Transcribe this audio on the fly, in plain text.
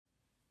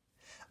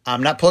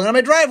I'm not pulling on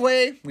my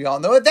driveway. We all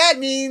know what that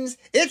means.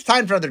 It's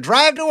time for the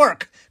drive to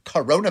work,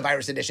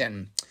 coronavirus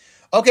edition.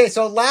 Okay,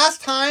 so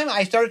last time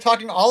I started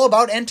talking all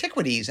about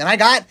antiquities, and I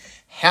got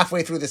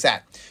halfway through the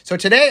set. So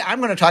today I'm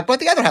going to talk about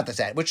the other half of the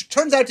set, which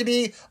turns out to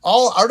be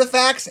all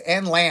artifacts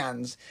and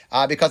lands,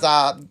 because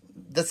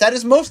the set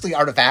is mostly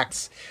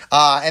artifacts,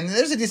 and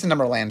there's a decent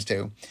number of lands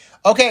too.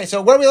 Okay,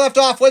 so where we left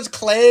off was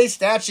Clay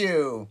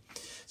Statue.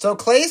 So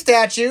Clay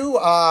Statue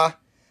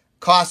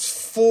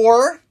costs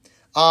 4.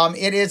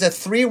 It is a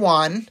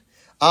 3/1.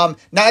 Now,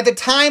 at the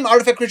time,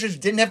 artifact creatures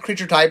didn't have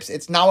creature types.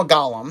 It's now a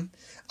golem.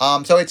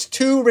 So it's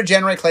 2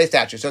 regenerate Clay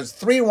Statue. So it's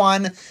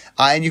 3/1,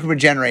 and you can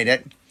regenerate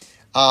it.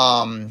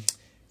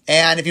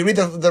 And if you read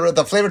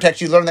the flavor text,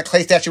 you learn that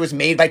Clay Statue was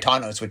made by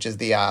Tawnos, which is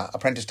the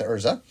apprentice to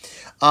Urza.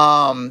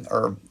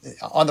 Or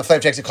on the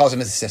flavor text, it calls him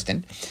his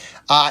assistant.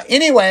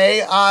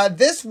 Anyway,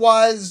 this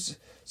was...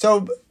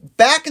 So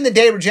back in the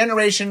day,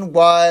 regeneration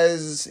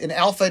was... In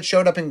alpha, it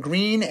showed up in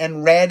green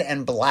and red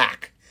and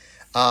black.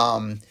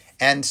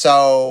 And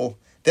so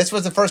this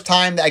was the first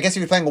time, that, I guess if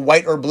you're playing a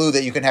white or blue,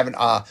 that you can have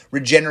a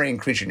regenerating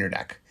creature in your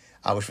deck,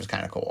 which was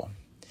kind of cool.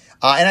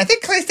 And I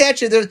think Clay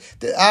Statue, it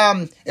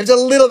was a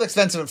little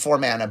expensive at 4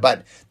 mana,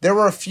 but there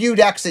were a few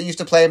decks that used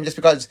to play them just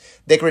because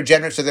they could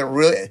regenerate. So they were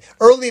really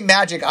early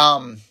Magic.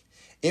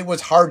 It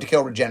was hard to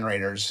kill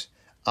regenerators.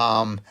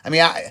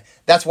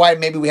 That's why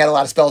maybe we had a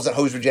lot of spells that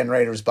hose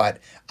regenerators, but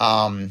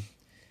actually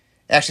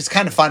it's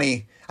kind of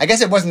funny. I guess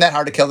it wasn't that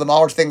hard to kill them.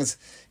 All those things.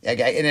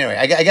 Anyway,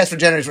 I guess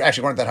regenerators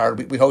actually weren't that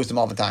hard. We hosed them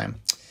all the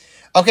time.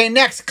 Okay,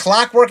 next,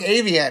 Clockwork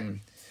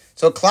Avian.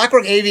 So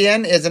Clockwork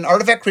Avian is an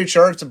artifact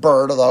creature. It's a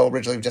bird, although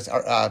originally just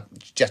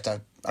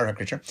an artifact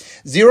creature.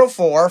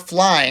 0/4,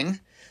 flying.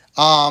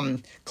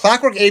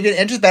 Clockwork Avian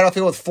enters the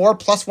battlefield with 4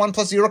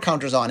 +1/+0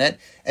 counters on it.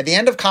 At the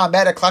end of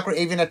combat, a Clockwork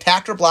Avian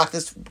attacked or blocked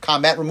this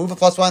combat. Remove a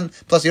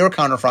 +1/+0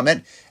 counter from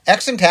it.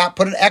 X and tap.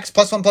 Put an X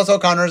 +1/+0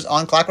 counters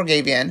on Clockwork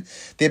Avian.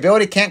 The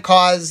ability can't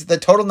cause the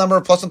total number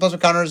of +1/+0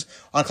 counters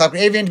on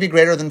Clockwork Avian to be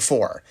greater than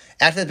 4.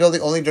 Active the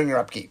ability only during your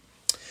upkeep.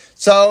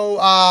 So,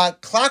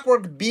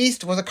 Clockwork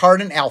Beast was a card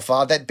in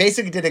alpha that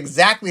basically did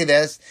exactly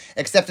this,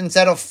 except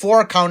instead of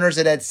 4 counters,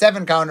 it had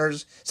 7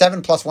 counters,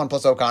 7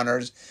 +1/+0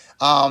 counters,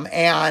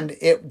 and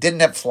it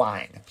didn't have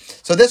flying.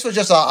 So this was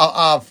just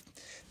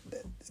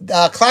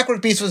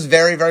Clockwork Beast was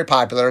very, very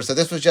popular, so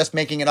this was just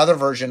making another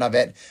version of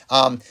it.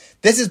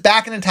 This is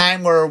back in a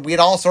time where we had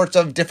all sorts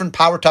of different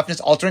power, toughness,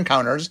 altering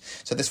counters,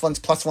 so this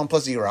one's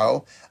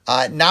 +1/+0.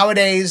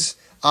 Nowadays...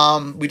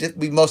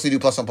 we mostly do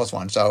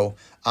 +1/+1. So,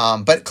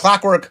 but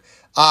Clockwork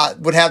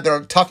would have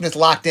their toughness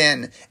locked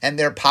in, and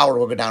their power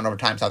will go down over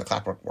time. That's how the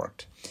Clockwork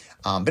worked.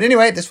 But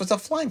anyway, this was a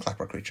flying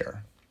Clockwork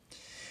creature.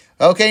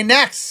 Okay,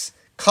 next,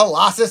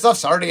 Colossus of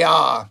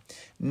Sardia.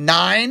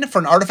 9 for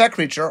an artifact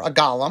creature, a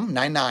golem.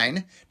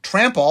 9/9.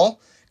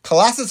 Trample.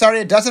 Colossus of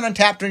Sardia doesn't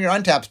untap during your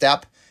untap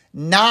step.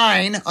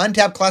 9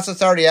 untap Colossus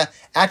of Sardia.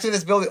 Activate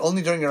this ability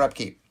only during your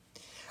upkeep.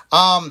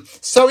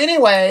 So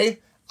anyway,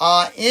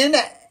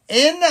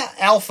 in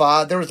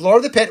alpha, there was Lord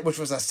of the Pit, which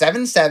was a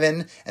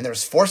 7/7, and there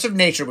was Force of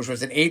Nature, which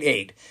was an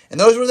 8/8. And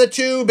those were the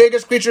 2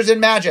 biggest creatures in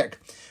Magic.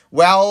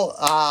 Well,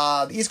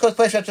 the East Coast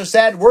Playtester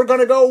said, we're going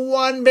to go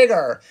 1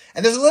 bigger.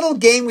 And there's a little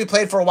game we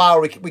played for a while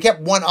where we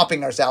kept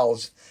 1-upping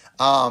ourselves.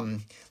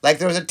 Like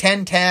there was a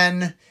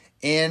 10/10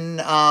 in,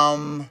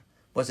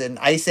 was it an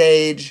Ice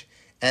Age?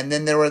 And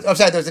then there was a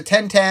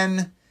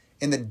 10/10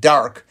 in the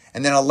Dark.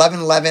 And then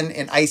 11/11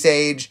 in Ice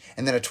Age,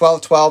 and then a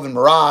 12/12 in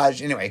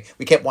Mirage. Anyway,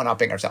 we kept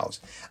 1-upping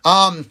ourselves.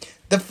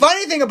 The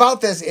funny thing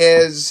about this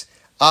is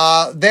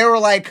they were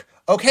like,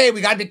 okay, we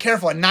got to be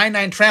careful. A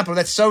 9/9 Trample,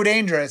 that's so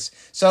dangerous.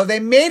 So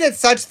they made it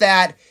such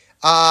that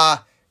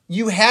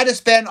you had to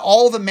spend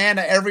all the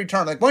mana every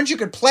turn. Like once you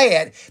could play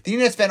it, then you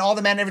had to spend all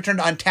the mana every turn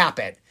to untap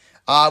it,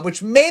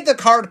 which made the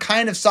card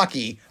kind of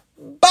sucky.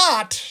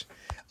 But...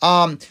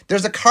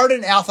 there's a card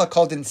in alpha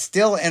called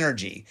Instill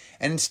Energy,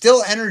 and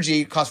Instill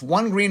Energy costs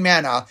 1 green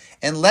mana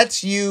and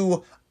lets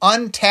you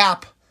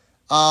untap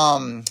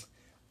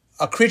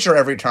a creature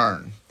every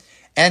turn.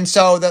 And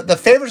so the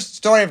favorite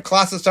story of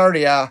Colossus of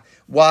Sardia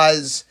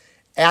was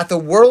at the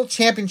World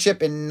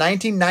Championship in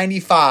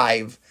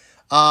 1995.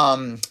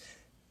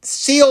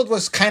 Sealed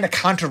was kind of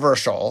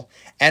controversial,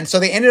 and so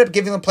they ended up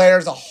giving the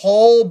players a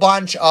whole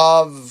bunch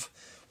of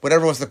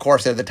whatever was the core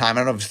set at the time. I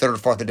don't know if it was 3rd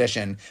or 4th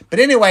edition. But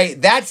anyway,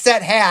 that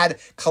set had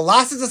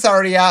Colossus of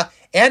Sardia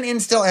and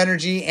Instill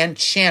Energy and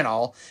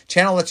Channel.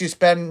 Channel lets you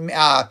spend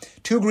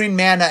 2 green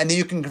mana, and then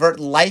you can convert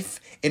life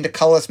into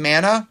colorless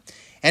mana.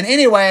 And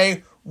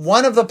anyway,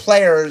 one of the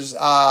players,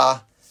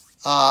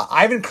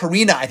 Ivan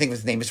Carina, I think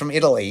was his name, is from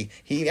Italy.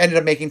 He ended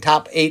up making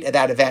top 8 at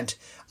that event.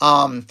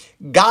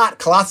 Got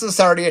Colossus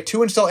of Sardia,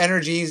 2 Instill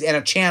Energies, and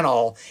a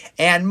Channel.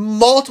 And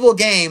multiple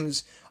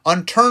games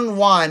on turn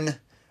 1...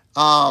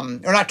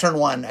 or not turn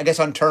 1, I guess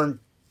on turn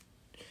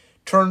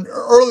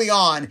early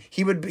on,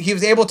 he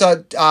was able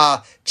to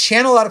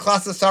channel out of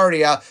Colossus of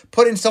Sardia,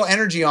 put Instill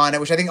Energy on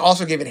it, which I think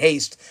also gave it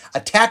haste,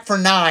 attack for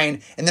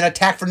 9, and then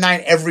attack for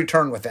 9 every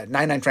turn with it.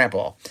 9/9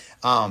 Trample.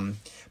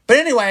 But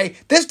anyway,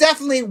 this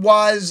definitely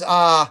was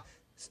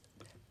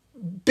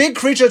big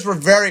creatures were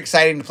very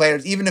exciting to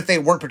players, even if they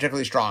weren't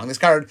particularly strong. This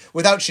card,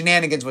 without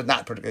shenanigans, was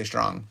not particularly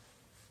strong.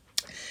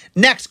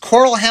 Next,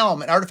 Coral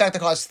Helm, an artifact that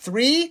costs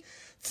 3,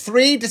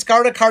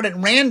 discard a card at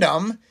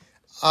random,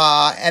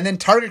 and then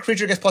target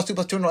creature gets +2/+2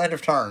 until end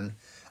of turn.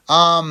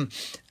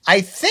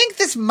 I think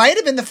this might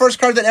have been the first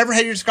card that ever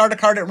had you discard a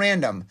card at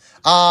random.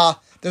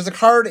 There's a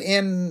card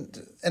in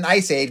an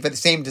Ice Age by the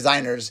same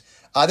designers.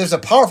 There's a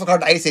powerful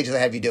card in Ice Age that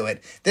have you do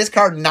it. This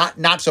card,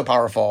 not so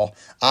powerful.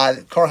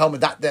 Coral Helm is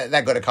not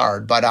that good a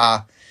card. But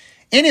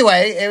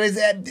anyway,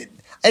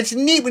 it's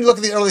neat when you look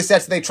at the early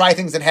sets that they try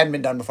things that hadn't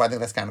been done before. I think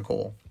that's kind of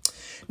cool.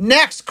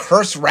 Next,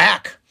 Curse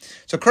Rack.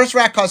 So Curse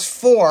Rack costs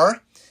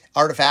 4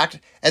 artifact.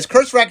 As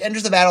Curse Rack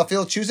enters the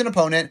battlefield, choose an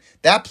opponent.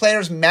 That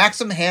player's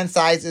maximum hand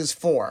size is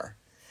 4.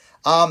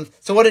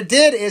 So what it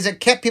did is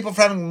it kept people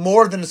from having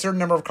more than a certain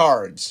number of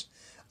cards.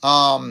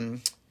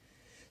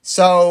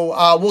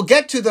 So we'll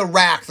get to the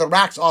rack. The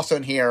rack's also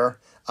in here.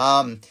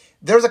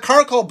 There's a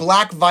card called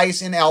Black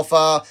Vice in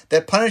Alpha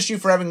that punishes you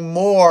for having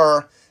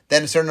more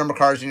than a certain number of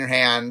cards in your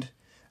hand.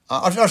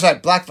 Punish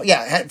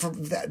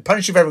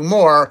you for having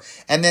more.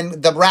 And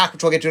then the rack,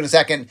 which we'll get to in a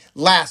second,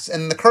 less.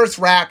 And the Curse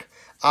Rack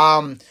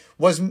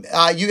was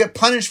you get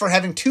punished for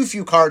having too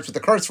few cards with the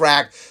Curse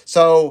Rack.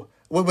 So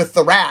with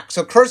the rack.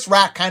 So Curse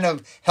Rack kind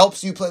of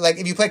helps you play, like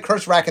if you play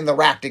Curse Rack and the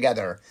rack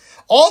together.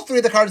 All 3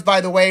 of the cards,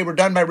 by the way, were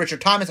done by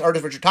Richard Thomas,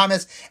 artist Richard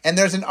Thomas, and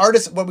there's an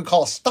artist, what we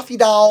call a Stuffy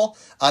Doll,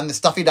 and the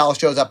Stuffy Doll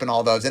shows up in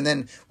all those. And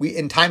then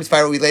in Time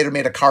Spiral, we later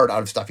made a card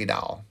out of Stuffy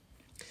Doll.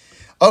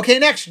 Okay,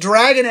 next,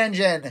 Dragon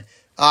Engine.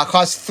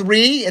 Costs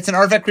 3. It's an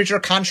artifact creature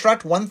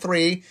construct,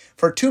 1/3.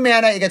 For 2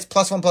 mana, it gets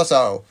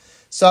 +1/+0.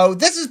 So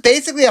this is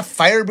basically a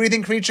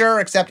fire-breathing creature,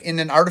 except in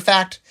an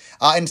artifact.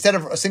 Instead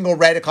of a single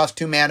red, it costs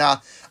 2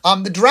 mana.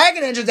 The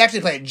Dragon Engines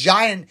actually play a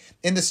giant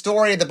in the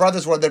story of the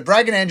Brothers War. The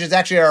Dragon Engines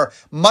actually are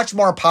much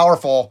more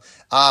powerful.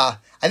 I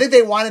think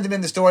they wanted them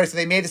in the story, so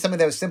they made it something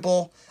that was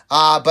simple.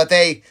 But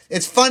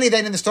it's funny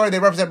that in the story they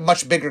represent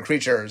much bigger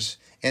creatures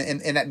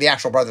in the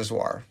actual Brothers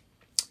War.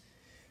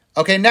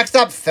 Okay, next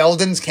up,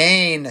 Feldon's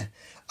Cane.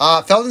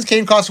 Feldon's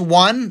Cane costs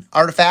 1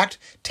 artifact.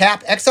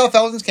 Tap, exile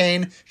Feldon's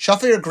Cane,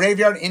 shuffle your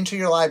graveyard into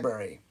your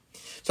library.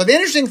 So the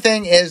interesting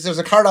thing is there's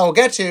a card I will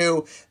get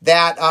to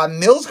that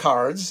mills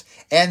cards,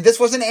 and this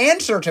was an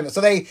answer to it. So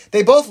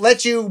they both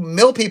let you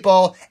mill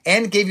people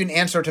and gave you an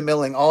answer to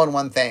milling all in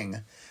one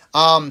thing.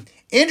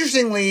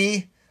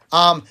 Interestingly,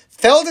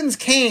 Feldon's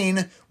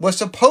Cane was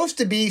supposed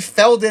to be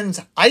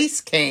Feldon's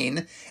Ice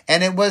Cane,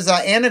 and it was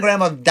an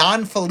anagram of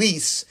Don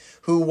Felice,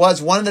 who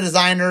was one of the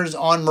designers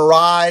on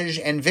Mirage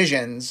and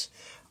Visions,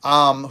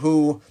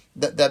 who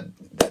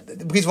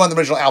he's one of the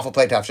original Alpha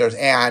playtesters,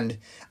 and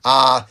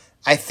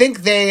I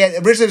think they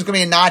originally was going to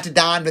be a nod to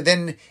Don, but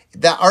then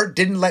the art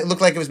didn't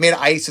look like it was made of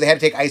ice, so they had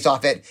to take ice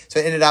off it. So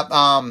it ended up,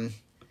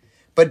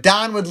 but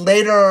Don would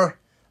later,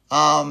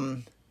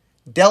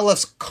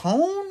 Delph's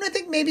Cone, I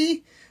think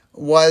maybe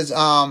was,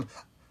 I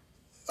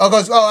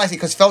see,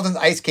 because Feldon's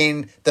Ice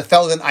Cane, the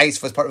Feldon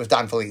Ice was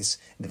Don Felice.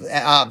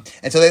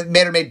 And so they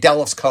made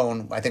Delph's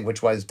Cone, I think,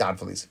 which was Don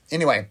Felice.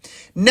 Anyway,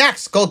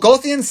 next,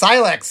 Golgothian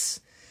Silex.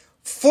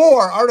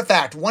 4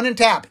 artifact, 1 in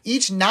tap.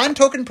 Each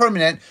non-token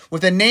permanent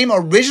with a name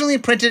originally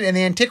printed in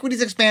the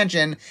Antiquities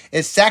expansion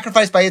is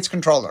sacrificed by its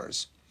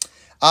controllers.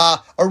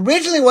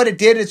 Originally what it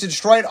did is it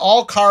destroyed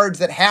all cards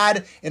that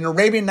had an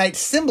Arabian Nights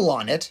symbol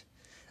on it.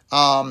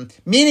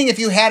 Meaning if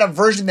you had a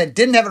version that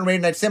didn't have an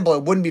Arabian Nights symbol,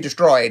 it wouldn't be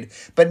destroyed.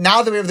 But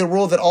now that we have the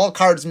rule that all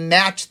cards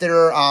match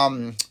their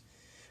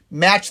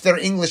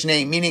English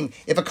name, meaning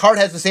if a card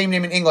has the same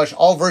name in English,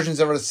 all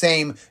versions are the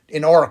same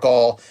in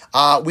Oracle,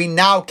 we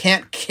now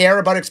can't care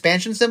about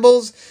expansion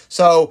symbols.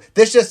 So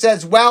this just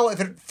says, well, if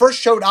it first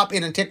showed up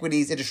in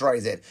Antiquities, it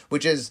destroys it,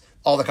 which is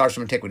all the cards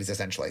from Antiquities,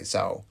 essentially.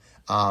 So,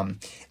 and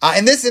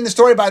this, in the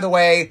story, by the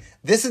way,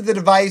 this is the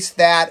device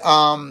that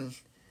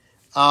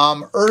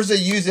Urza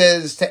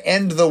uses to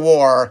end the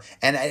war,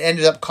 and it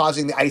ended up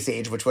causing the Ice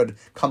Age, which would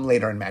come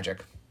later in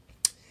Magic.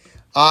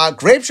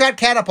 Grapeshot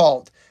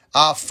Catapult.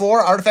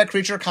 4 artifact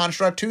creature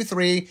construct,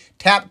 2/3,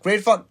 tap,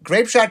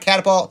 Grapeshot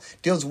Catapult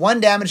deals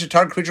 1 damage to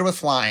target creature with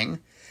flying.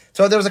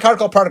 So there was a card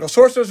called Particle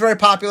Sorcerer, was very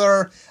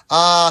popular.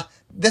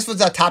 This was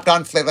a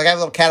top-down flavor. Like I have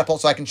a little catapult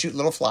so I can shoot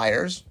little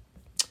flyers.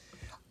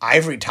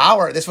 Ivory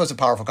Tower, this was a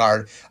powerful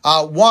card.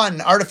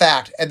 1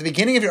 artifact. At the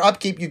beginning of your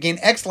upkeep, you gain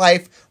X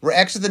life, where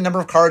X is the number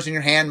of cards in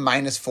your hand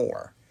minus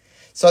 4.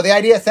 So the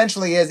idea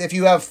essentially is if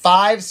you have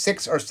 5,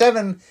 6, or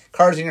 7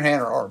 cards in your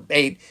hand, or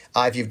 8,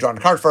 if you've drawn a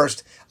card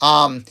first,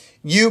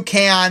 you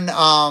can,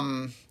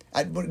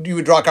 you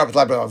would draw a card with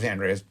Library of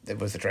Alexandria, it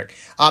was the trick.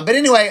 But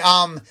anyway,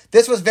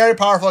 this was very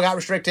powerful, it got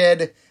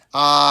restricted.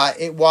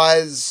 It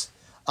was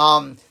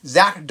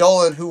Zach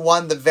Dolan who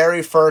won the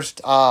very first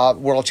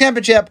World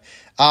Championship.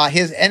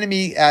 His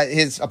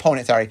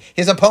opponent,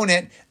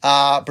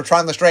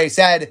 Bertrand Lestray,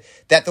 said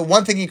that the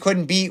one thing he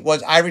couldn't beat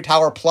was Ivory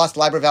Tower plus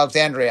Library of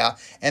Alexandria,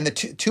 and the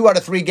 2 out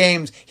of 3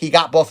 games, he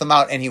got both of them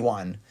out, and he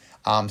won.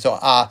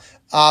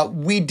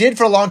 We did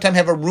for a long time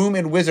have a room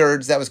in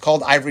Wizards that was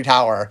called Ivory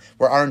Tower,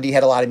 where R&D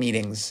had a lot of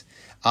meetings.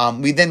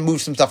 We then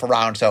moved some stuff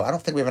around, so I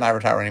don't think we have an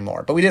Ivory Tower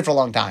anymore, but we did for a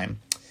long time.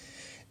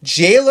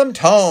 Jalum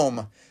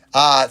Tome.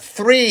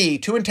 3,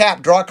 2 and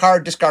tap, draw a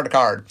card, discard a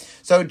card.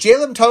 So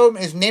Jalum Tome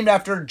is named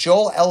after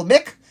Joel L.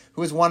 Mick,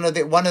 who was one of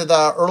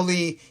the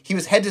early. He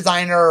was head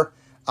designer.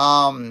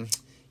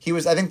 He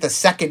was, I think, the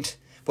second.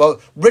 Well,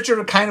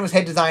 Richard kind of was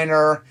head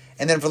designer,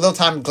 and then for a little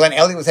time, Glenn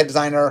Elliott was head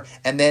designer,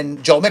 and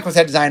then Joel Mick was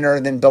head designer,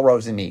 and then Bill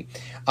Rose and me.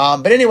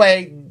 But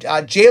anyway,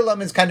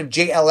 Jalum is kind of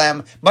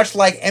JLM, much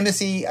like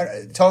Embassy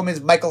Tome is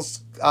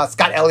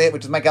Scott Elliott,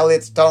 which is Mike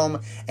Elliott's tome,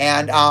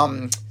 and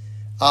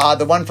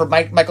the one for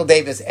Michael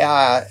Davis is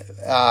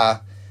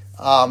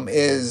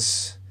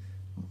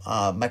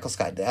Michael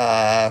Scott.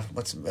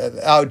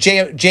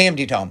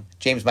 JMD Tome,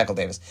 James Michael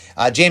Davis.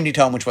 JMD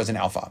Tome, which was an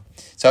alpha.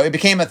 So it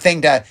became a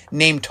thing to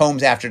name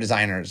tomes after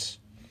designers.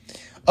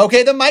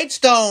 Okay, the Might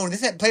Stone.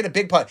 This played a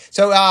big part.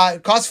 So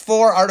it costs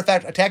 4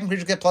 artifact. Attacking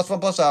creatures get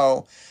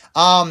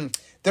 +1/+0.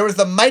 There was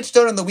the Might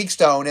Stone and the Weak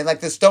Stone, and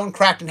like the stone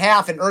cracked in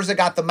half, and Urza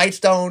got the Might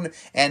Stone,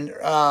 and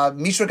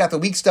Mishra got the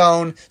Weak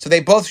Stone, so they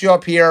both show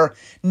up here.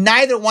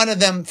 Neither one of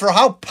them, for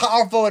how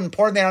powerful and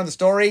important they are in the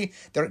story,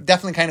 they're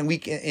definitely kind of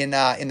weak in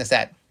the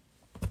set.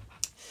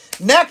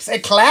 Next, a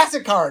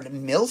classic card,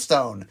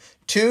 Millstone.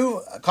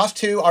 2, cost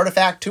 2,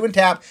 artifact, 2 and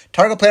tap,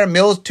 target player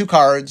mills 2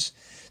 cards.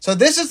 So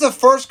this is the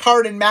first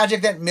card in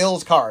Magic that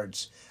mills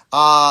cards.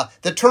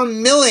 The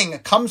term milling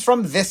comes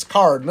from this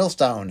card,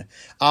 Millstone.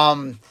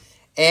 And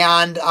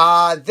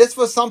this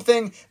was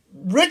something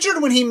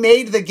Richard, when he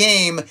made the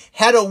game,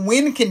 had a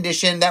win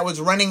condition that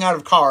was running out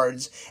of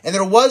cards, and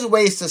there was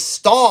ways to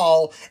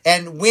stall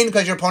and win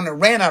because your opponent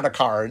ran out of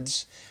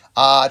cards.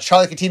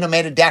 Charlie Catino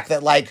made a deck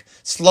that like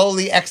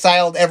slowly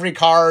exiled every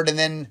card and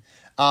then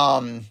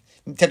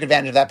took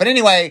advantage of that. But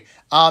anyway,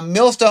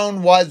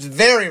 Millstone was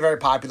very, very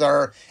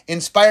popular,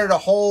 inspired a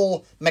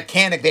whole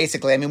mechanic,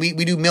 basically. I mean,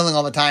 we do milling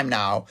all the time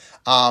now.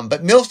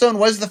 But Millstone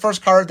was the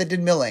first card that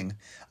did milling,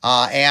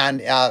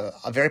 and a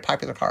very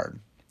popular card.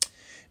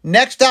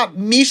 Next up,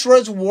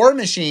 Mishra's War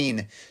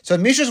Machine. So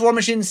Mishra's War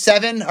Machine,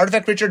 7,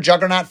 artifact creature,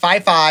 Juggernaut,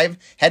 5/5,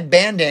 had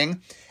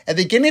banding. At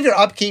the beginning of your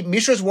upkeep,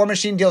 Mishra's War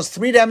Machine deals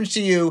 3 damage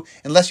to you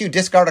unless you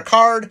discard a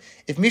card.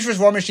 If Mishra's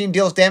War Machine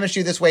deals damage to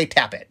you this way,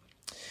 tap it.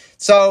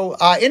 So,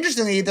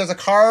 interestingly, there's a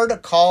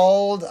card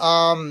called,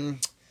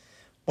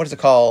 what is it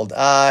called?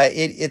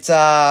 It's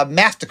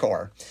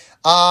Masticore.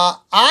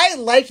 I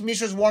liked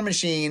Mishra's War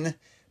Machine,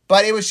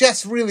 but it was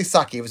just really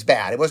sucky. It was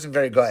bad. It wasn't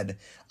very good.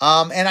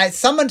 And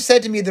someone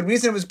said to me the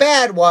reason it was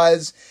bad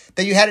was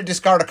that you had to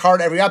discard a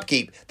card every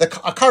upkeep.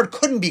 A card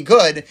couldn't be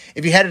good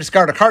if you had to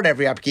discard a card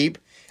every upkeep.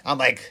 I'm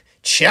like,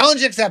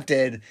 challenge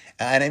accepted.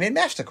 And I made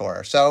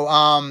Masticore. So,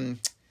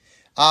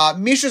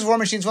 Mishra's War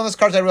Machine is one of those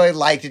cards I really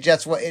liked. It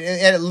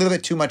had a little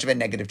bit too much of a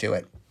negative to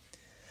it.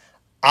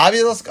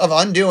 Obelisk of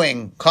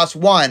Undoing costs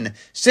 1.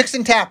 6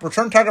 and tap.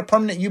 Return target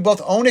permanent you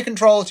both own and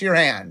control to your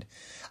hand.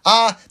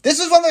 This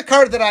was one of the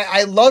cards that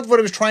I loved what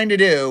it was trying to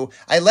do.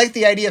 I liked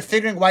the idea of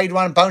figuring why you'd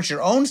want to bounce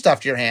your own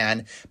stuff to your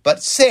hand.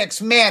 But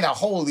 6, man,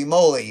 holy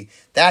moly.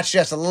 That's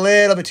just a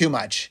little bit too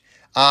much.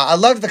 I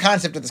loved the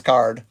concept of this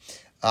card.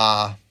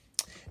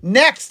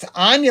 Next,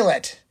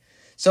 Onulet.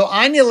 So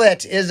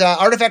Onulet is an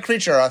artifact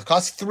creature. It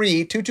costs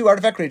 3, 2/2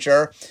 artifact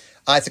creature.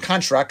 It's a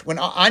construct. When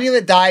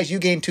Onulet dies, you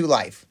gain 2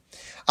 life.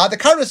 The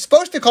card was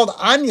supposed to be called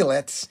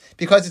Onulets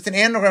because it's an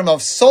anagram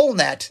of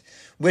Soulnet,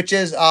 which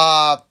is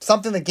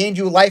something that gained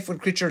you life when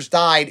creatures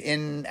died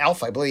in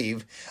Alpha, I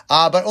believe.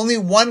 But only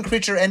one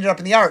creature ended up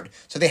in the art,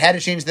 so they had to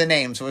change the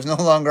name, so it was no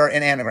longer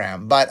an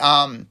anagram. But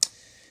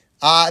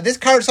this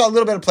card saw a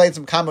little bit of play in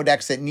some combo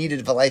decks that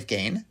needed the life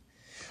gain.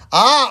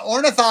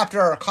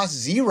 Ornithopter costs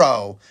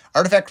 0.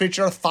 Artifact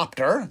creature,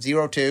 Thopter,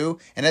 0/2,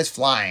 and it's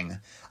flying.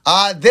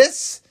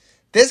 This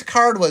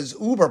card was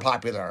uber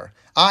popular.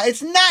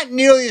 It's not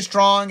nearly as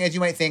strong as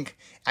you might think.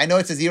 I know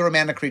it's a 0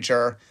 mana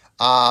creature,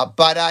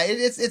 but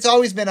it's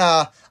always been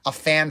a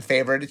fan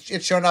favorite.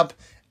 It's shown up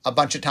a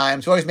bunch of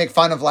times. We always make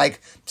fun of,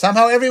 like,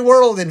 somehow every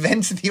world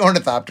invents the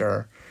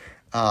Ornithopter.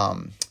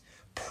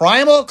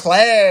 Primal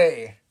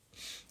Clay.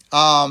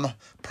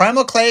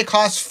 Primal Clay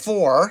costs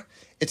 4.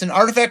 It's an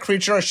artifact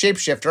creature, a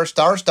shapeshifter,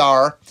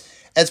 star.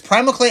 As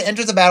Primal Clay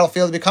enters the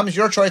battlefield, it becomes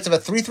your choice of a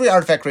 3/3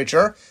 artifact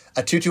creature,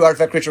 a 2/2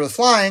 artifact creature with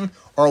flying,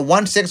 or a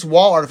 1/6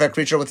 wall artifact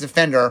creature with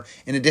defender,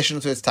 in addition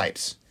to its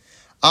types.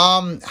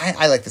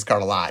 I like this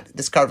card a lot.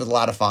 This card was a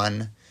lot of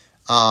fun.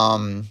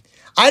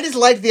 I just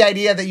liked the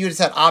idea that you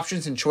just had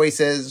options and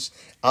choices.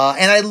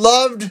 And I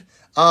loved,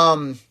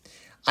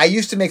 I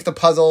used to make the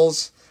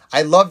puzzles.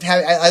 I loved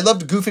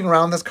goofing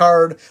around this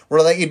card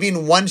where like it'd be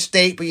in one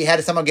state, but you had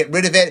to somehow get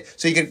rid of it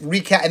so you could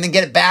recast and then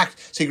get it back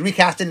so you could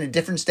recast it in a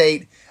different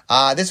state.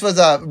 This was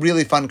a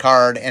really fun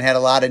card and had a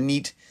lot of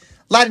neat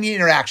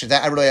interactions.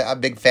 I'm really a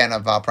big fan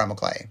of Primal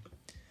Clay.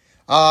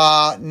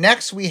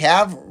 Next we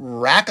have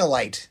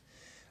Racolite.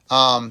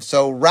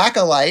 So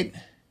Racolite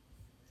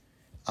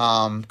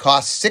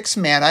costs 6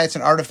 mana. It's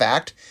an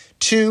artifact.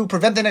 2,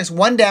 prevent the next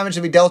 1 damage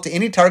to be dealt to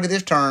any target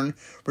this turn.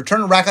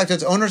 Return Racolite to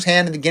its owner's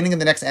hand at the beginning of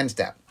the next end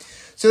step.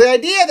 So the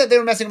idea that they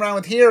were messing around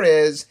with here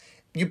is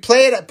you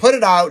play it, put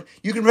it out.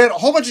 You can hit a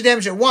whole bunch of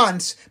damage at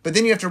once, but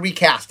then you have to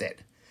recast it.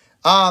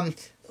 Because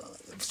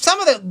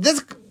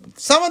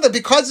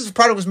this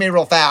product was made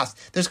real fast,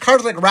 there's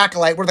cards like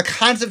Racklight where the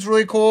concept's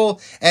really cool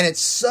and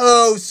it's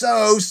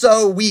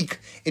so weak.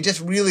 It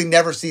just really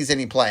never sees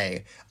any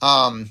play.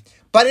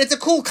 But it's a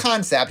cool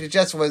concept. It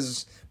just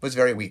was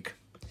very weak.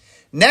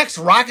 Next,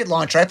 Rocket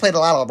Launcher. I played a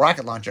lot of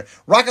Rocket Launcher.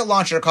 Rocket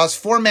Launcher costs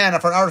 4 mana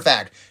for an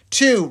artifact.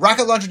 2,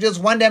 Rocket Launcher deals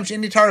 1 damage to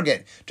any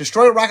target.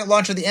 Destroy a Rocket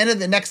Launcher at the end of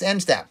the next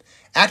end step.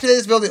 Activate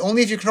this ability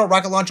only if you control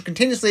Rocket Launcher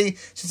continuously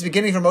since the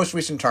beginning of your most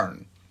recent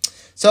turn.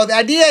 So the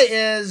idea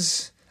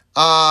is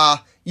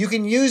you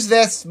can use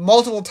this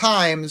multiple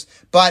times,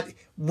 but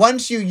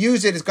once you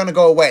use it, it's going to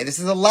go away. This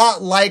is a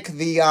lot like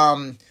the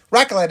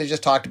Rocket Light I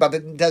just talked about,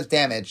 but it does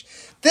damage.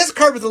 This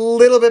card was a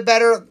little bit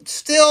better.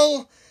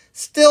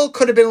 Still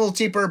could have been a little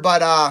cheaper,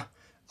 but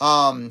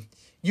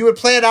you would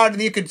play it out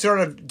and you could sort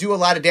of do a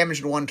lot of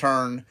damage in one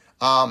turn.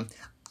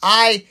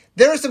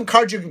 There are some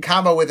cards you can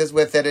combo with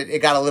it.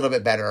 It got a little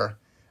bit better.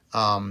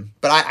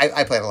 But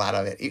I played a lot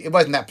of it. It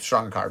wasn't that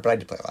strong a card, but I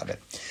did play a lot of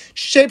it.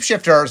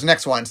 Shapeshifter is the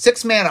next one.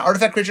 6 mana,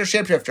 artifact creature,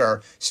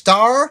 Shapeshifter.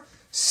 Star,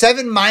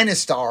 7-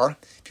 star.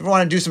 If you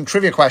want to do some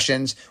trivia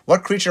questions,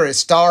 what creature is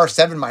star,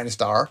 7-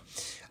 star?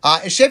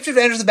 As Shapeshifter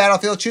enters the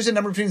battlefield, choose a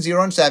number between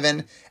 0 and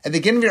 7. At the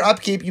beginning of your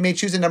upkeep, you may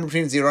choose a number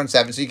between 0 and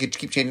 7, so you can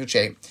keep changing the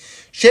shape.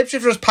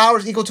 Shapeshifter's power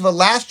is equal to the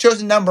last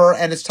chosen number,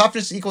 and its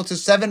toughness is equal to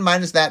 7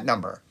 minus that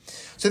number.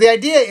 So the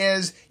idea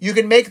is you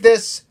can make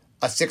this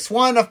a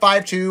 6/1, a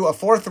 5/2, a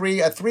 4/3,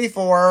 a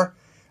 3/4,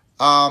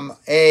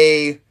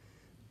 a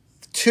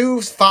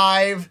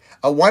 2/5,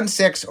 a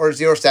 1/6, or a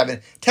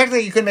 0/7.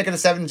 Technically, you could make it a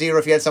 7/0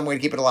 if you had some way to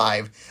keep it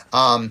alive.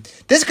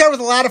 This card was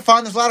a lot of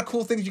fun. There's a lot of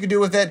cool things you could do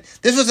with it.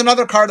 This was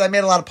another card that I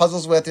made a lot of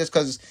puzzles with just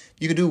because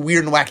you could do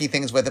weird and wacky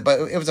things with it, but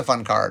it was a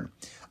fun card.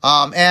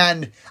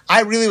 And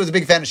I really was a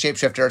big fan of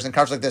Shapeshifters, and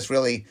cards like this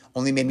really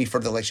only made me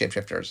further like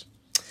Shapeshifters.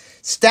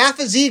 Staff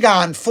of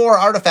Zegon, 4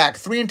 artifact,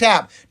 3 and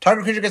tap.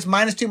 Target creature gets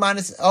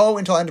 -2/-0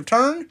 until end of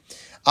turn.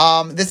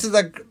 This is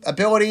an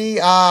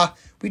ability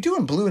we do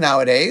in blue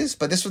nowadays,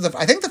 but this was,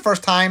 I think, the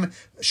first time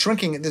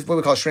shrinking, this is what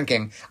we call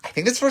shrinking. I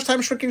think this is the first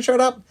time shrinking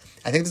showed up.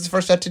 I think this is the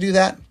first set to do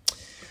that.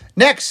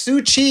 Next,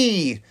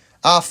 Su-Chi,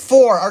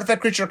 4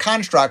 artifact creature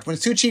construct. When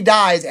Su-Chi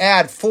dies,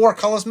 add 4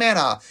 colorless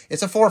mana.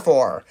 It's a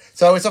 4/4.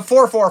 So it's a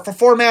 4/4 for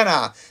 4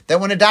 mana.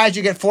 Then when it dies,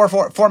 you get 4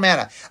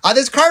 mana.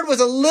 This card was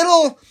a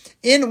little...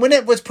 when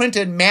it was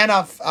printed,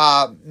 mana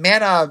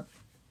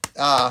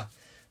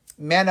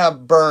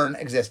burn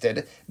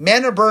existed.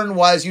 Mana burn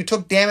was you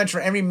took damage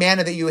for every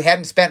mana that you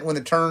hadn't spent when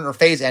the turn or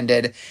phase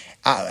ended,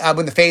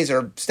 when the phase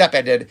or step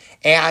ended,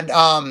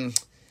 and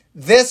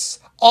this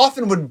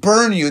often would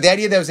burn you. The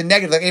idea that it was a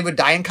negative, like it would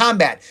die in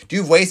combat. Do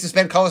you have ways to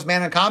spend colorless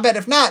mana in combat?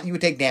 If not, you would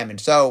take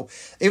damage. So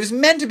it was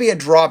meant to be a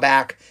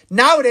drawback.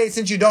 Nowadays,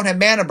 since you don't have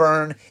mana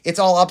burn, it's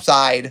all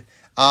upside.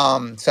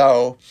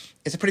 So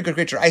it's a pretty good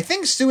creature. I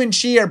think Su and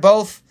Chi are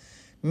both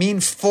mean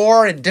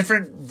 4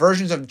 different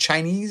versions of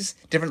Chinese,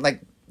 different like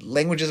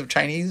languages of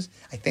Chinese,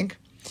 I think.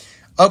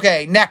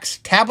 Okay,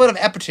 next, Tablet of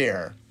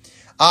Epityr.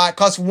 It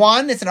costs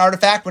 1. It's an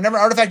artifact. Whenever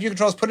an artifact you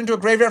control is put into a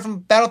graveyard from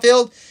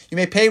battlefield, you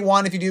may pay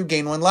 1. If you do,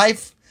 gain 1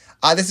 life.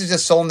 This is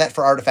just soul net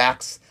for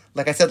artifacts.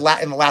 Like I said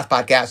in the last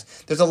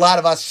podcast, there's a lot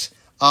of us...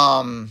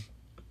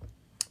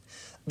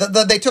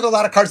 they took a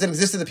lot of cards that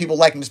existed that people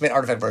liked and just made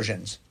artifact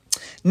versions.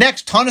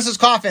 Next, Tawnos's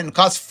Coffin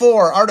costs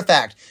 4,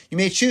 artifact. You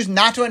may choose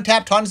not to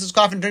untap Tawnos's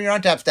Coffin during your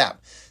untap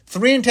step.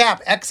 3 and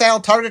tap, exile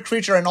target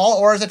creature and all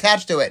auras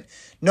attached to it.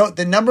 Note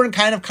the number and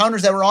kind of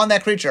counters that were on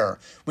that creature.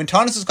 When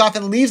Tawnos's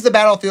Coffin leaves the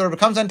battlefield or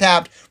becomes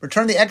untapped,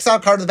 return the exile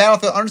card to the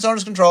battlefield under its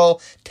owner's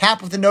control,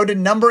 tap with the noted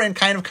number and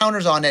kind of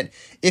counters on it.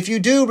 If you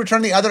do,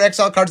 return the other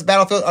exile cards to the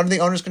battlefield under the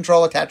owner's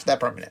control attached to that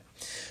permanent.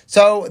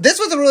 So this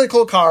was a really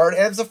cool card,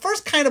 and it's the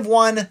first kind of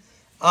one...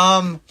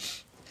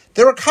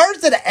 there were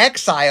cards that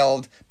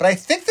exiled, but I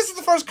think this is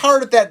the first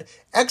card that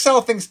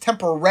exiled things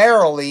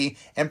temporarily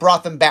and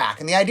brought them back.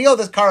 And the idea of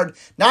this card,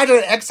 not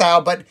just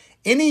exile, but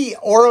any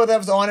aura that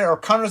was on it or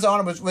counters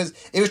on it was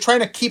trying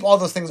to keep all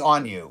those things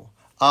on you.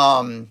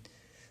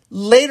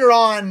 Later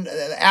on,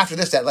 after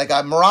this set, like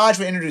Mirage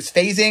would introduce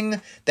phasing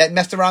that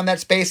messed around that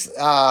space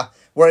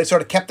where it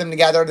sort of kept them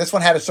together. This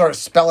one had to sort of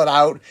spell it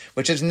out,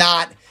 which is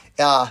not...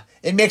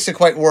 it makes it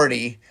quite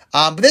wordy.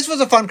 But this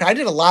was a fun card. I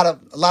did a lot of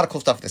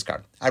cool stuff with this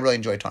card. I really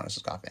enjoyed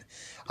Tawnos's Coffin.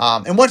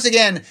 And once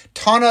again,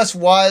 Tawnos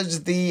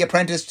was the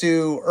apprentice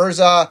to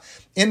Urza.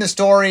 In the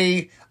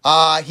story,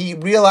 he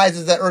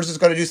realizes that Urza's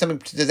going to do something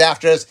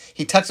disastrous.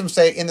 He tucks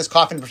himself in this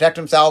coffin to protect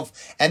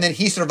himself, and then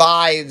he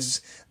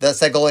survives the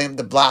Segolium,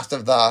 the blast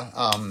of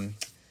the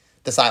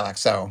Silex.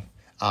 So,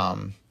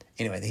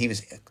 anyway, he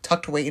was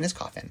tucked away in his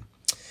coffin.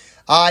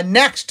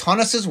 Next,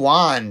 Tawnos's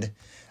Wand.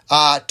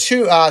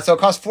 2, so it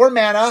costs 4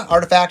 mana,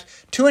 artifact,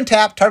 2 and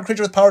tap, target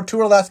creature with power 2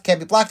 or less can't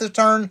be blocked this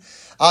turn.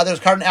 There's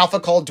a card in Alpha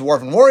called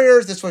Dwarven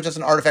Warriors. This was just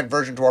an artifact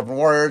version of Dwarven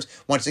Warriors.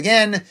 Once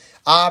again,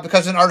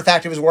 because of an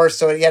artifact, it was worse,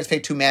 so you had to pay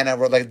 2 mana,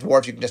 where like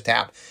dwarves you can just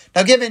tap.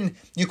 Now, given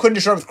you couldn't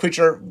destroy with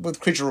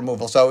creature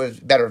removal, so it was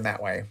better in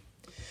that way.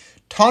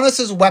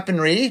 Tawnos'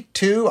 Weaponry,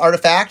 2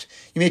 artifact.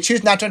 You may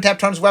choose not to untap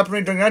Tawnos'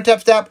 Weaponry during your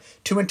untap step.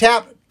 To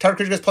untap, target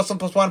creature gets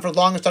 +1/+1 for as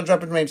long as Tawnos'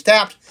 Weaponry remains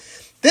tapped.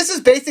 This is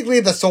basically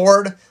the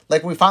sword.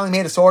 Like, we finally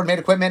made a sword, made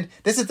equipment.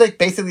 This is like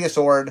basically a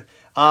sword.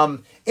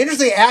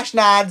 Interestingly,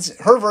 Ashnod's,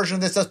 her version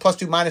of this does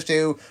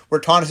 +2/-2, where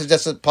Tawnos is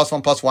just a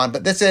 +1/+1.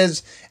 But this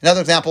is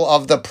another example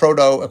of the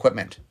proto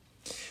equipment.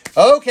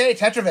 Okay,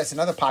 Tetravis,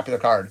 another popular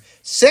card.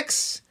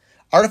 6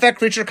 artifact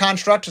creature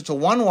construct. It's a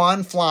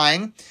 1/1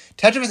 flying.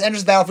 Tetravis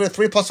enters the battlefield with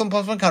 3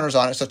 +1/+1 counters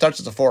on it, so it starts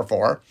as a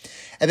 4/4.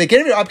 At the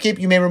beginning of your upkeep,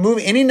 you may remove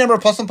any number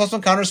of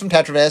 +1/+1 counters from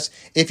Tetravis.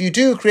 If you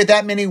do, create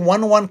that many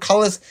 1/1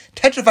 colorless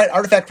Tetrified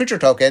artifact creature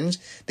tokens.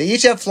 They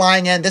each have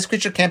flying, and this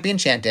creature can't be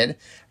enchanted.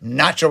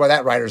 Not sure why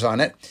that rider's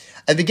on it.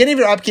 At the beginning of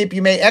your upkeep,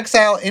 you may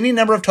exile any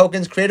number of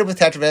tokens created with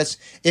Tetravis.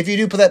 If you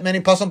do, put that many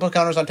 +1/+1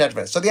 counters on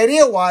Tetravis. So the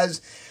idea was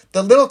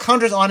the little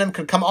counters on him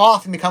could come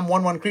off and become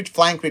 1/1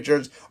 flying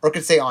creatures, or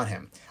could stay on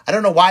him. I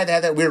don't know why they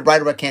had that weird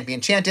rider but can't be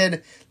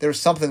enchanted. There was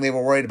something they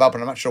were worried about, but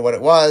I'm not sure what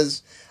it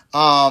was.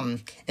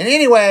 And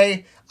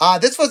anyway,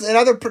 this was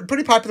another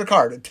pretty popular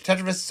card.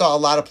 Tetravis saw a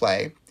lot of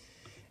play.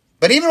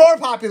 But even more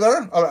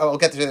popular, I'll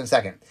get to it in a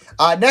second.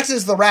 Next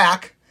is the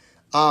Rack.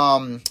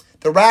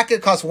 The Rack,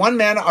 it costs 1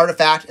 mana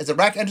artifact. As the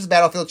Rack enters the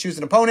battlefield, choose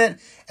an opponent.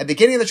 At the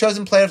beginning of the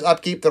chosen player's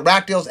upkeep, the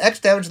Rack deals X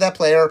damage to that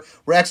player,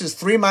 where X is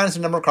 3 minus the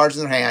number of cards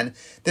in their hand.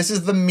 This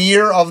is the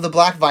mirror of the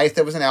Black Vice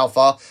that was an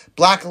alpha.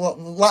 Black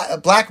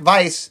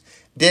Vice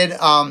did,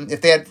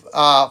 if they had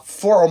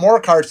 4 or more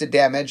cards did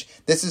damage,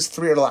 this is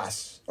 3 or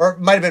less. Or it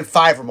might have been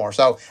 5 or more.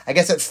 So I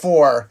guess at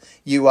 4,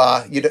 you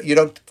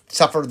don't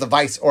suffer the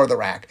Vice or the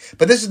Rack.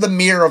 But this is the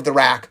mirror of the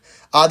Rack.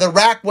 The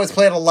Rack was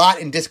played a lot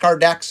in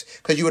discard decks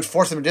because you would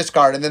force them to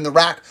discard, and then the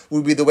Rack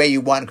would be the way you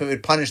won because it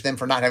would punish them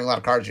for not having a lot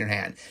of cards in your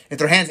hand. If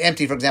their hand's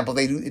empty, for example,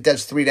 it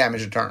does 3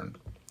 damage a turn.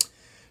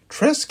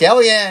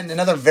 Triskelion,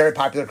 another very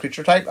popular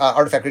creature type,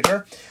 artifact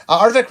creature.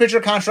 Artifact creature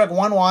construct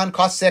 1/1,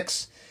 costs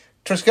 6.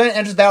 Triskelion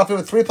enters the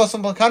battlefield with 3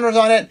 +1 counters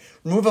on it.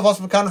 Remove a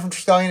 +1 counter from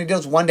Triskelion, it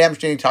deals 1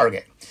 damage to any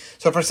target.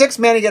 So for 6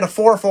 mana, you get a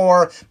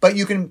 4/4, but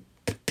you can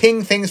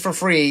ping things for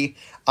free.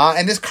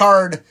 And this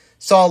card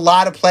saw a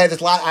lot of play.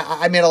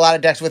 I made a lot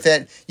of decks with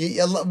it.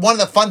 One of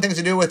the fun things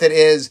to do with it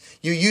is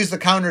you use the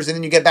counters and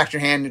then you get back to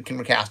your hand and can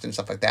recast and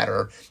stuff like that,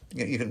 or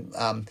you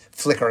can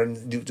flicker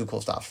and do cool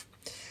stuff.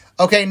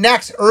 Okay,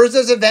 next,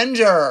 Urza's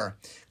Avenger.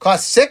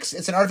 Costs 6.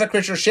 It's an artifact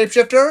creature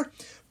shapeshifter.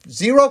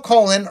 0: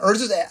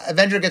 Urza's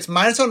Avenger gets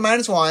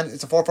 -1/-1.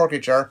 It's a 4/4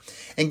 creature.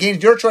 And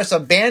gains your choice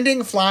of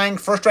banding, flying,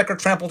 first strike, or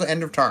trample to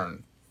end of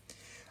turn.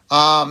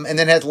 And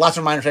then has lots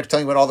of minor effects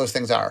telling you what all those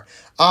things are.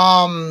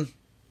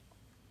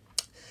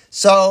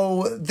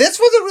 So this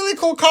was a really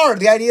cool card.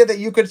 The idea that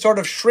you could sort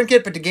of shrink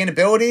it, but to gain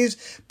abilities.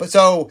 But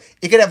so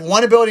it could have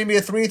 1 ability to be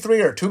a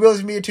 3/3, or 2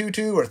 abilities to be a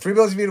 2/2, or 3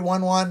 abilities to be a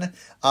 1/1.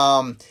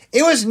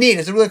 It was neat.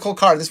 It's a really cool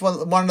card. This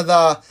was one of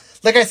the,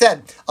 like I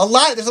said,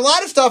 there's a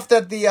lot of stuff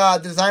that the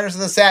designers of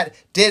the set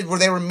did where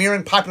they were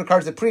mirroring popular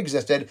cards that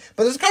pre-existed.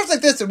 But there's cards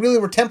like this that really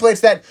were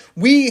templates that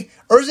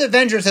Urza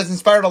Avengers has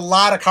inspired a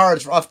lot of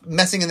cards of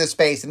messing in this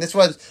space. And this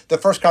was the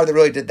first card that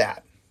really did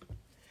that.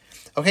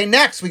 Okay,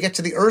 next we get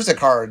to the Urza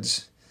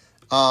cards.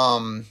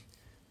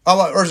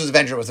 Urza's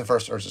Avenger was the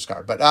first Urza's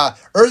card. But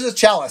Urza's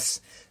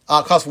Chalice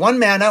costs 1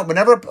 mana.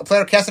 Whenever a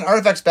player casts an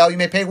artifact spell, you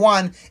may pay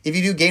 1. If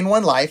you do, gain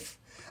 1 life.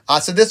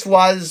 So this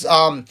was,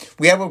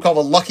 we have what we call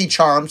the Lucky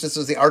Charms. This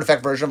was the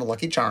artifact version of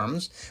Lucky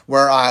Charms,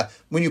 where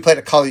when you played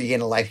a color, you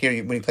gain a life. Here,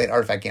 when you play an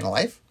artifact, gain a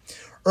life.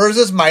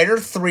 Urza's Mitre,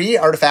 3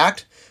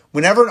 artifact.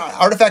 Whenever an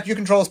artifact you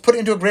control is put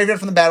into a graveyard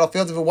from the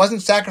battlefield, if it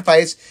wasn't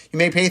sacrificed, you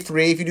may pay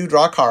 3. If you do,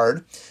 draw a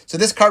card. So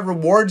this card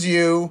rewards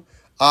you,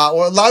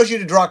 or allows you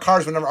to draw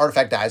cards whenever an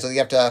artifact dies. So you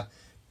have to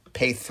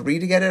pay 3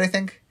 to get it, I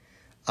think.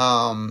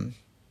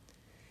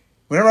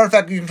 Whenever an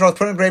artifact you control is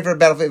put in a graveyard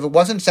battlefield, if it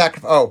wasn't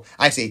sacrificed... Oh,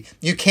 I see.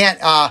 You can't...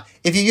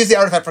 if you use the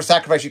artifact for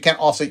sacrifice, you can't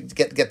also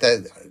get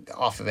the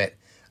off of it.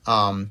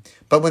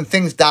 But when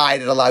things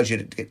died, it allows you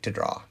to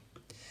draw.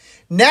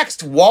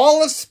 Next,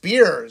 Wall of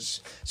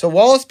Spears. So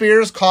Wall of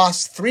Spears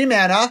costs 3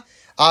 mana.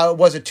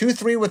 Was a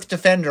 2/3 with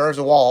Defender as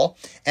a wall,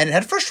 and it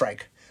had First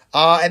Strike.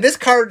 And this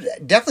card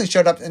definitely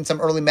showed up in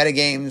some early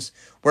metagames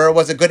where it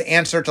was a good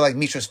answer to like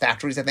Mishra's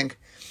Factories, I think.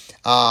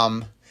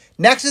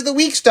 Next is the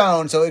Weak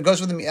Stone. So it goes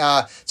with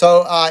the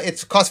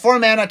it costs 4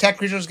 mana. Attack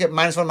creatures get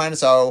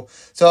 -1/-0.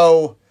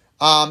 So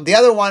the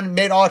other one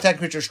made all attacking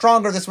creatures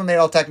stronger. This one made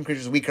all attacking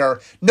creatures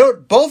weaker.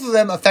 Note, both of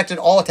them affected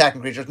all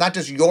attacking creatures, not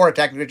just your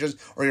attacking creatures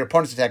or your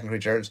opponent's attacking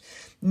creatures.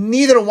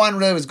 Neither one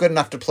really was good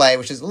enough to play,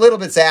 which is a little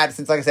bit sad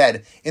since, like I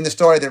said, in the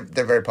story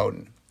they're very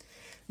potent.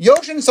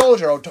 Yoshin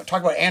Soldier,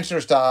 talk about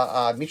answers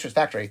to Mishra's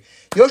Factory.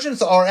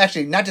 Or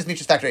actually, not just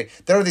Mishra's Factory.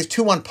 There are these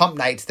 2/1 pump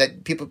knights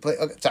that people play.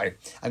 Oh, sorry,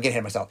 I'm getting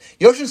ahead of myself.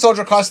 Yoshin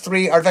Soldier costs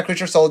 3, artifact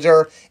creature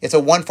soldier. It's a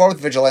 1/4 with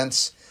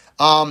vigilance.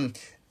 Fallen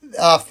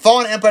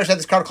Empires had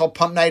this card called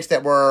Pump Knights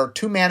that were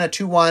 2 mana,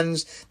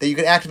 2/1s that you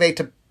could activate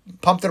to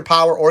pump their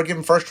power or give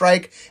them First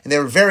Strike, and they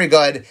were very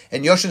good,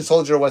 and Yoshin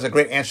Soldier was a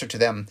great answer to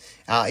them,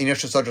 and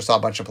Yoshin Soldier saw a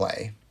bunch of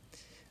play.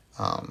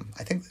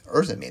 I think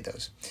Urza made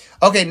those.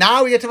 Okay,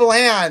 now we get to the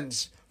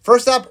lands.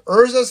 First up,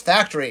 Urza's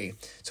Factory.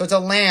 So it's a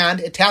land.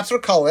 It taps for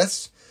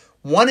colorless.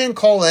 1 in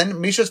colon.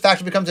 Mishra's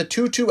Factory becomes a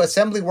 2/2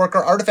 assembly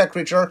worker artifact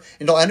creature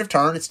until end of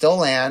turn. It's still a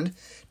land.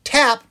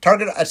 Tap,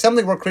 target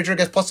assembly work creature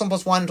gets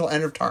 +1/+1 until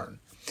end of turn.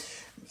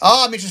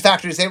 Oh, Mishra's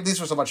Factories. These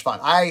were so much fun.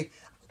 I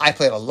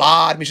played a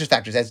lot of Mishra's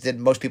Factories, as did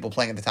most people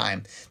playing at the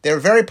time. They were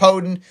very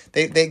potent.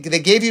 They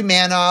gave you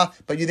mana,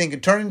 but you then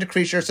could turn into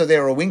creatures, so they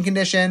were a win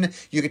condition.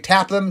 You could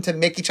tap them to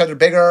make each other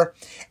bigger.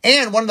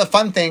 And one of the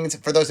fun things,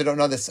 for those who don't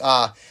know this,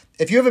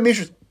 if you have a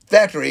Mishra's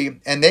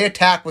Factory and they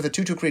attack with a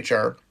 2/2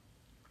 creature,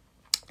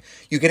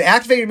 you can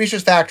activate your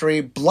Mishra's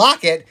Factory,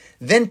 block it,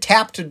 then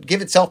tap to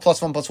give itself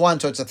 +1/+1,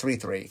 so it's a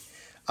 3/3.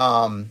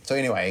 So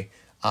anyway,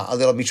 a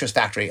little Mishra's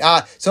Factory.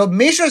 So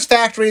Mishra's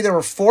Factory, there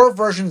were 4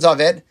 versions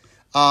of it.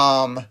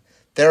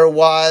 There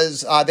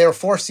were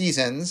 4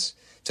 seasons.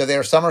 So they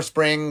were summer,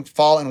 spring,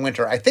 fall, and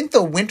winter. I think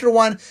the winter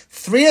one,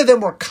 3 of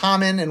them were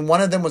common and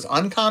 1 of them was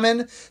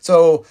uncommon.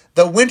 So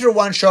the winter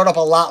one showed up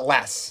a lot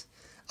less.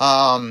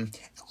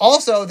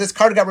 Also, this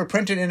card got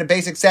reprinted in a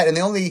basic set, and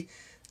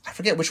I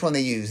forget which one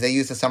they used. They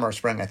used the summer or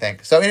spring, I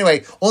think. So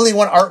anyway, only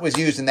 1 art was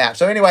used in that.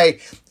 So anyway,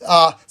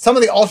 some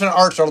of the alternate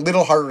arts are a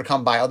little harder to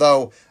come by,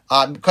 although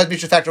because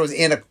Mishra's Factory was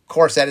in a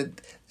core set,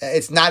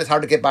 it's not as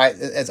hard to get by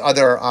as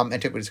other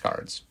Antiquities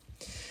cards.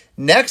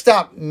 Next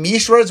up,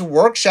 Mishra's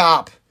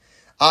Workshop.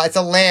 It's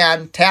a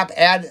land. Tap,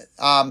 add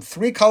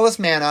 3 colorless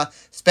mana.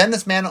 Spend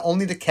this mana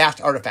only to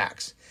cast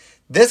artifacts.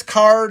 This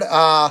card,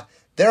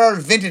 there are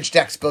vintage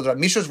decks built up.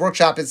 Mishra's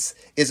Workshop is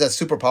a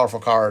super powerful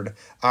card.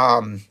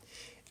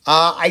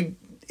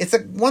 It's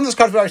one of those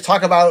cards we always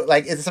talk about.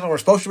 Like, it's something we're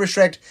supposed to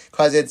restrict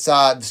because it's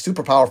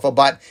super powerful,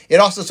 but it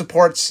also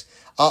supports.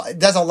 It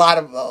does a lot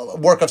of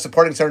work of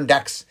supporting certain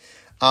decks.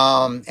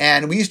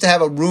 And we used to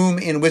have a room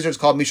in Wizards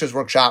called Mishra's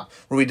Workshop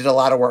where we did a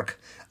lot of work,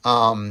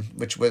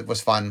 which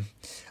was fun.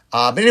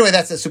 But anyway,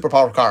 that's a super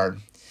powerful card.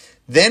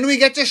 Then we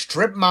get to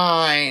Strip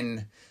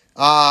Mine.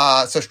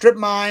 So Strip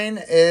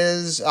Mine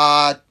is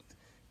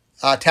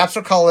taps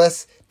for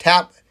colorless,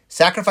 tap,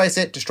 sacrifice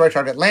it, destroy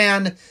target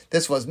land.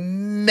 This was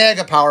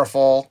mega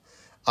powerful.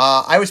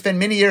 I would spend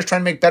many years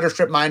trying to make better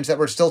strip mines that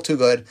were still too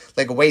good.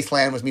 Like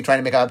Wasteland was me trying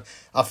to make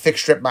a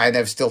fixed strip mine that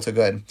was still too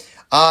good.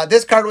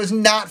 This card was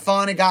not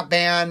fun. It got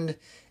banned.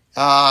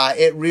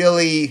 It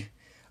really...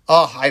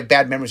 I have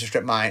bad memories of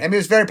Strip Mine. I mean, it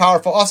was very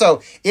powerful.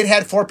 Also, it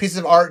had 4 pieces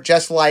of art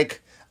just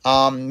like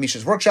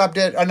Mishra's Workshop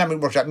did.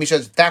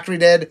 Mishra's Factory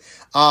did.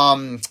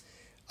 One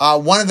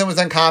of them was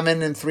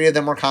uncommon and 3 of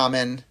them were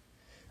common.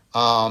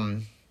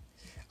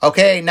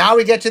 Okay, now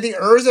we get to the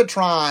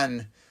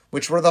Urzatron,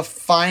 which were the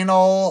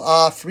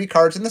final 3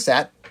 cards in the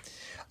set.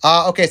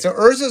 Okay, so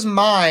Urza's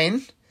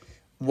Mine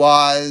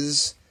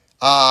was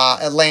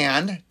a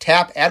land.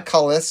 Tap, add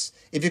colorless.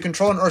 If you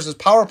control an Urza's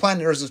Power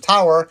Plant and Urza's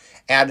Tower,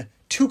 add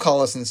 2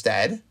 colorless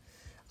instead.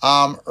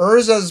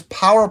 Urza's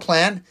Power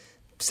Plant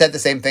said the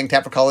same thing.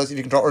 Tap for colorless. If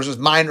you control Urza's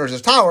Mine,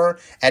 Urza's Tower,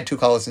 add 2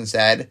 colorless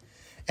instead.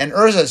 And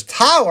Urza's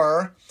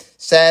Tower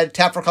said,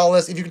 tap for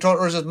colorless. If you control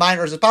Urza's Mine,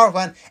 Urza's Power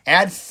Plant,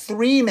 add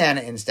 3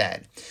 mana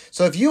instead.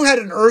 So if you had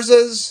an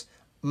Urza's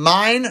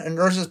Mine, an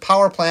Urza's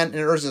Power Plant,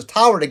 and an Urza's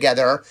Tower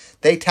together,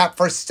 they tap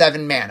for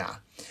 7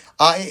 mana.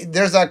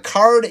 There's a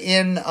card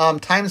in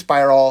Time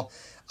Spiral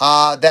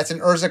that's an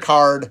Urza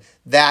card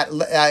that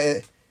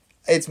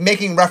it's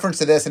making reference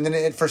to this, and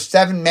then for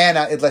 7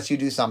 mana, it lets you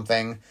do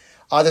something.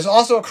 There's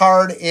also a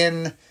card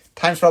in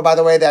Time Spiral, by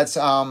the way,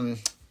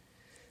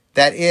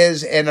 that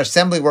is an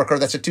assembly worker.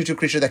 That's a 2/2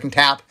 creature that can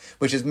tap,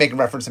 which is making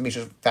reference to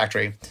Mishra's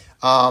Factory.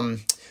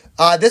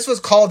 This was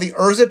called the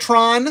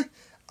Urzatron.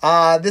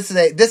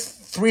 This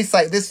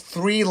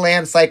 3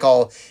 land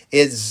cycle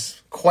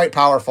is quite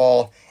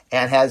powerful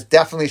and has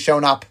definitely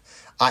shown up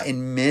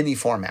in many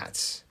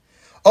formats.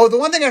 Oh, the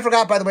one thing I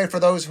forgot, by the way,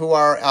 for those who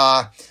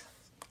are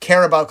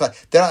care about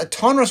the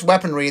Tonrus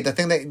weaponry, the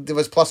thing that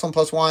was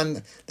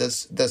 +1/+1,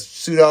 the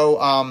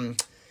pseudo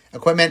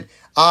equipment.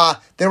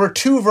 There were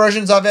 2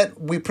 versions of it.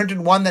 We printed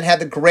one that had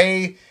the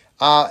gray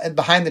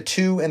behind the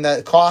 2 and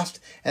the cost,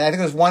 and I think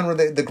there was one where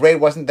the gray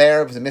wasn't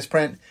there. It was a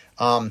misprint.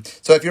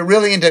 So if you're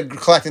really into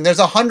collecting, there's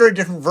 100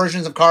 different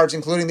versions of cards,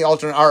 including the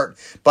alternate art.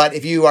 But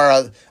if you are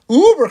a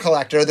uber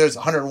collector, there's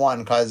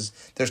 101 because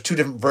there's 2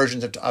 different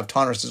versions of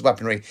Tonrus'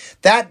 weaponry.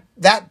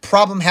 That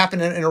problem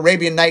happened in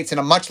Arabian Nights in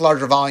a much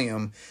larger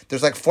volume.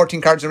 There's like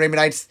 14 cards in Arabian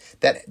Nights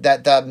that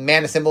the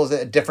mana symbol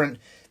is different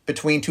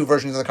between 2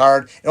 versions of the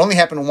card. It only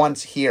happened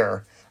once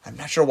here. I'm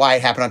not sure why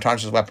it happened on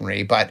Tonrus'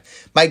 weaponry, but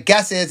my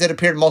guess is it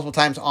appeared multiple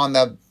times on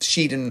the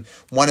sheet, and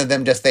one of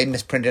them they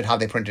misprinted how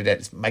they printed it.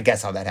 It's my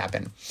guess how that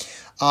happened.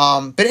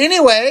 But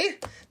anyway,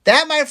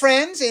 that, my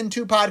friends, in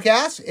 2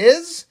 podcasts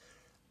is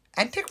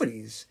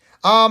Antiquities.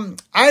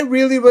 I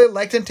really, really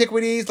liked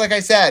Antiquities. Like I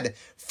said,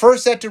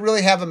 first set to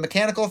really have a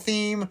mechanical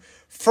theme.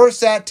 First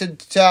set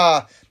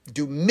to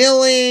do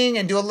milling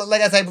and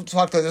like as I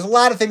talked about, there's a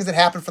lot of things that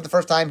happened for the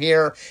first time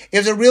here. It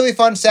was a really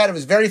fun set. It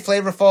was very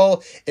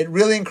flavorful. It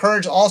really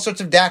encouraged all sorts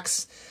of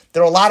decks.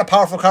 There are a lot of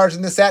powerful cards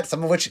in the set,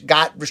 some of which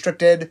got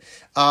restricted.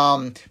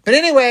 But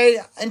anyway,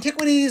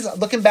 Antiquities,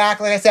 looking back,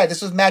 like I said,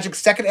 this was Magic's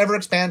second ever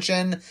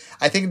expansion.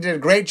 I think it did a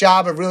great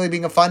job of really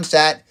being a fun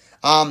set.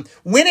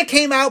 When it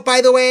came out,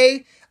 by the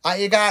way,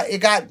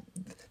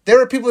 there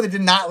were people that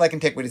did not like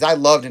Antiquities. I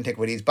loved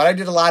Antiquities, but I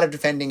did a lot of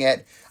defending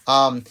it.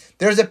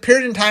 There was a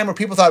period in time where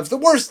people thought it was the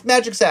worst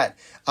Magic set.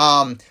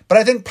 But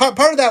I think part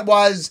of that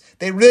was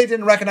they really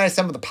didn't recognize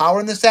some of the power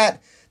in the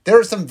set. There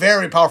are some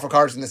very powerful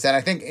cards in the set. I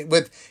think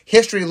with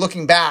history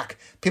looking back,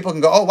 people can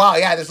go, oh, wow,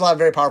 yeah, there's a lot of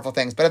very powerful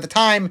things. But at the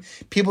time,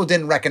 people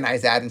didn't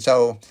recognize that. And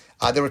so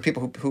there were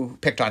people who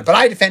picked on it. But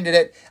I defended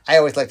it. I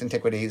always liked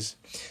Antiquities.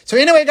 So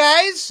anyway,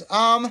 guys,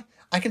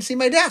 I can see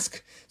my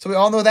desk. So we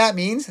all know that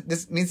means.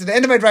 This means the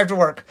end of my drive to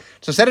work.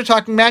 So instead of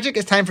talking magic,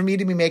 it's time for me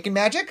to be making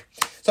magic.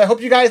 So I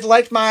hope you guys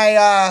liked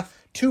my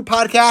 2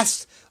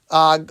 podcasts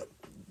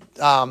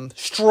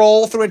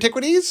stroll through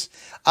Antiquities.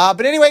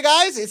 But anyway,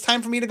 guys, it's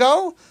time for me to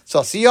go. So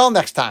I'll see you all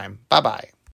next time. Bye-bye.